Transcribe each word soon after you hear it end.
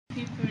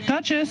people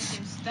Duchess.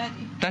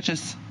 study.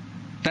 Duchess.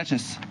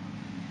 Duchess.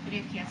 Do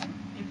you have cancer?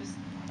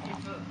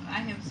 If I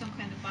have some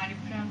kind of body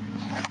problem,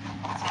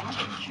 they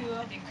can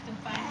cure, they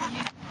couldn't find me.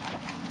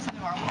 Is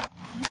something wrong with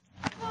you?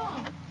 No,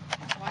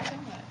 Why is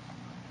that?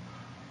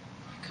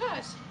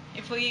 because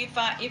if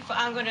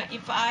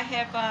I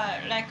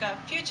have like a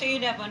future, you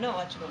never know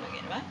what you're gonna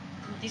get, right?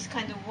 In this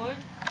kind of world,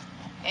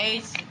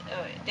 AIDS,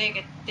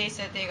 they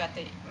said they got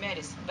the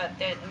medicine, but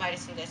the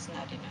medicine that's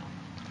not enough.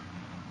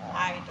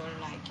 I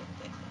don't like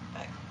it.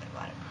 But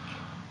whatever.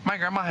 My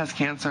grandma has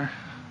cancer.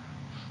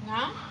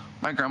 No?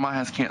 My grandma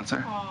has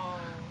cancer. Oh.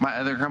 My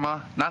other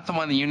grandma, not the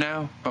one that you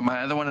know, but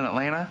my other one in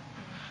Atlanta,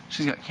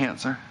 she's got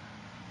cancer.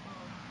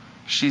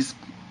 She's,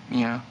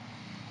 you know.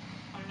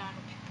 A lot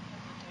of people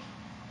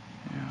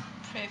have it. Yeah.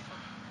 Pray for.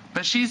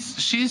 But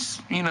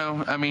she's, you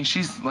know, I mean,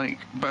 she's like,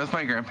 both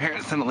my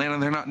grandparents in Atlanta,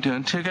 they're not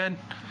doing too good,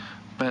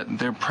 but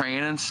they're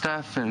praying and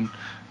stuff, and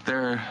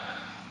they're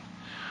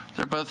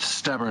both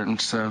stubborn,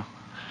 so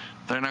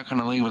they're not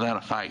going to leave without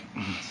a fight.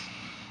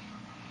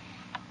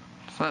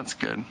 So that's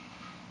good.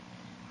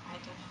 I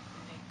don't have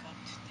makeup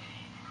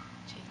today.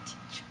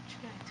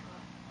 Try to.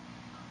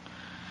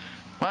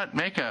 What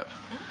makeup?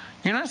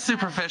 You're not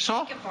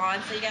superficial. Makeup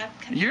on, so you got.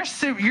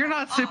 You're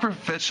not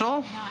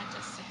superficial. No, I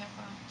just have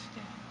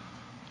today.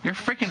 You're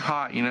freaking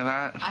hot. You know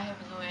that. I have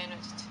no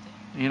energy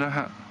today. You know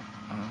how.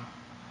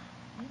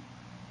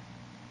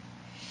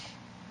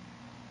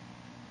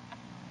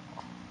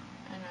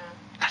 And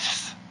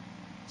Just.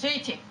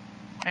 JT,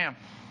 Ma'am.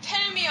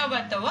 tell me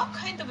about what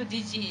kind of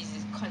disease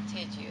is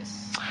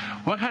contagious?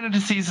 What kind of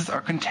diseases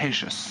are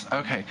contagious?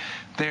 Okay,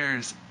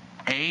 there's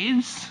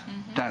AIDS.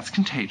 That's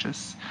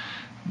contagious.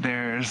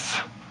 There's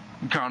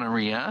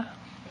gonorrhea.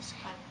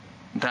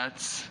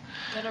 That's.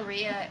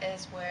 Gonorrhea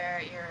is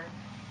where your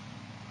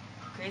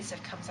green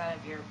stuff comes out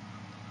of your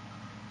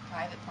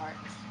private parts.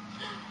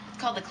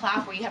 It's called the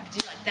cloud, where you have to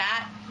do like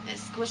that. It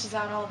squishes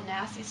out all the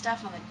nasty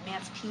stuff on the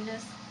man's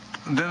penis.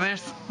 Then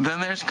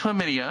there's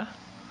chlamydia.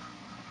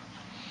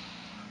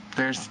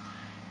 There's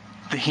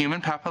the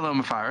human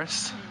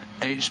papillomavirus,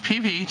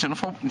 HPV,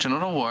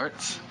 genital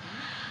warts.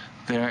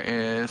 There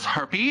is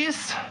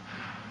herpes.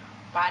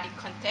 Body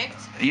contact.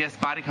 Yes,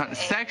 body contact.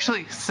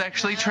 Sexually.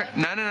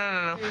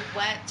 No. Through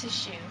wet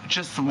tissue.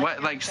 Just wet,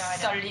 your like.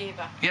 vagina.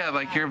 Saliva. Yeah,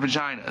 like your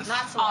vaginas.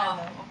 Not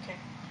saliva. Oh, okay.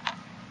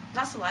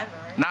 Not saliva,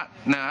 right?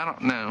 No, I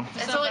don't know.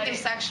 It's only through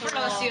sexual.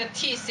 Close your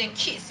teeth and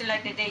kiss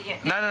like they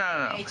get. No.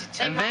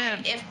 H2. And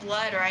then. If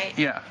blood, right?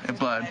 Yeah, in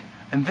blood.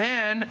 And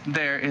then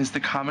there is the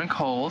common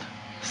cold.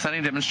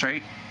 Sunny,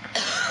 demonstrate.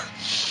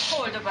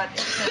 Cold, but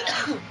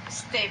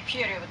stay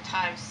period of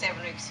time,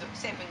 7 weeks,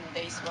 7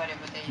 days,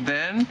 whatever they.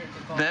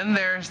 Then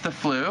there's the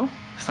flu.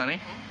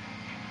 Sunny.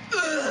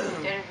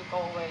 Then it will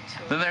go away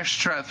too. Then there's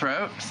strep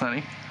throat.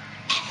 Sunny.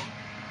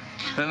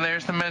 Then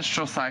there's the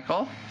menstrual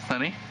cycle.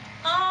 Sunny.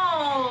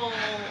 Oh,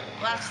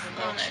 that's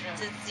not a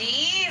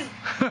disease.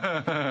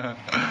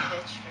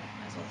 That's true.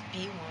 As well as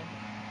be one.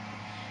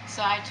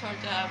 So I told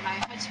my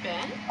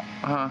husband,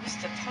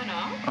 Mr.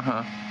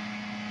 Turner,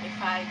 if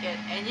I get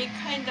any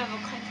kind of a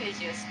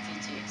contagious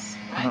disease,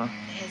 right?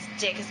 His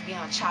dick is being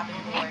on a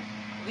chopping board.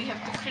 We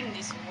have to clean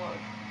this world.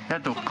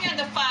 Put Put me on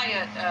the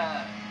fire.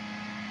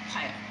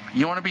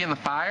 You want to be in the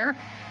fire?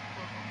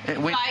 If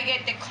I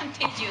get the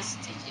contagious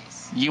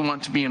disease. You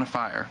want to be in a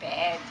fire.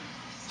 Bad.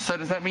 So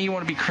does that mean you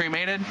want to be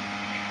cremated?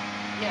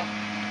 Yeah.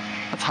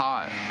 That's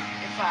hot.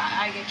 If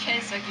I get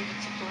cancer, give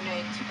it to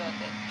donate to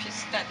the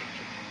study people.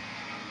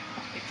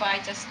 If I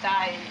just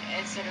die,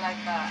 it's like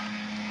a.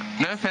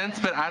 No offense,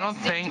 but I don't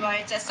think.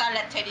 It's a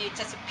solitary,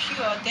 just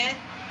pure death.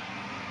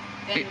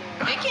 Then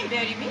they can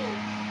bury me.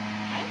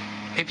 Right?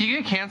 If you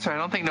get cancer, I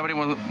don't think nobody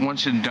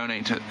wants you to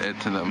donate it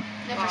to them.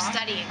 No, for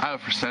studying. Oh,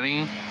 for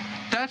studying?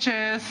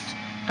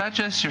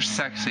 Duchess, you're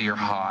sexy, you're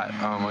hot.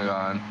 Oh my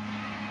god.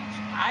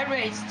 I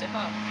raised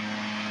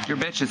her. Your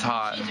bitch is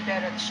hot. She's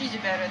better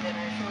than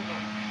a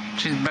human.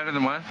 She's better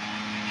than what?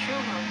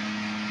 Human.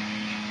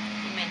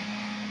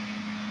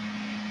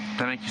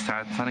 That make you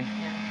sad, Sonny?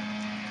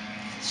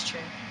 Yeah. It's true.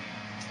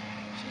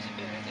 She's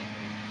better than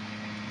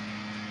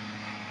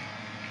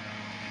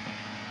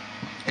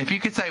me. If you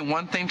could say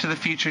one thing to the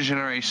future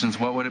generations,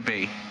 what would it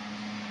be?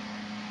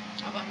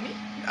 About me?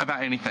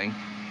 About anything.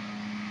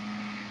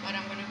 What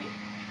I'm gonna be?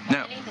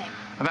 No. Anything.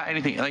 About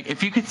anything. Like,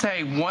 if you could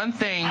say one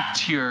thing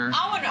to your...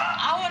 I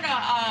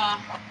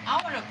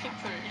wanna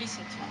people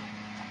listen to me.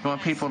 You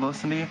want people to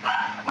listen to you?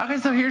 Okay,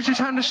 so here's your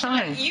time to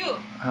shine. Like you,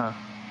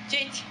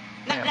 JT,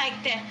 not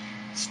like that.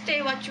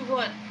 Stay what you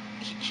want.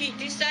 He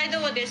decide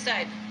or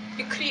decide.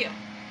 Be clear.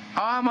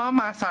 Oh, I'm on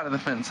my side of the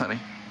fence, honey.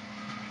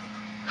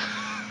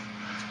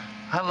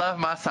 I love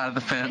my side of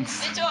the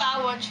fence. That's all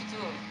I want you to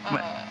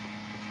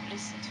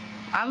listen to me.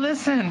 I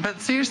listen,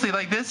 but seriously,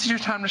 like, this is your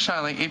time to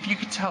shine. Like, if you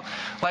could tell,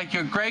 like,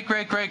 your great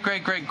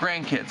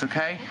grandkids,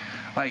 okay?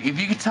 Like, if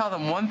you could tell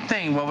them one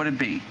thing, what would it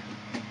be?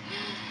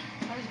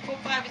 4,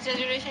 5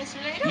 generations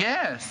later?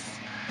 Yes.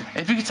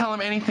 If you could tell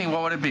them anything,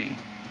 what would it be?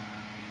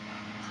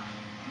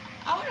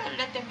 I want to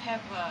let them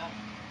have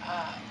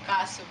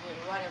gossip with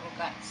whatever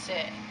God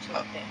said to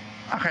them.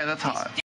 Okay, that's hot.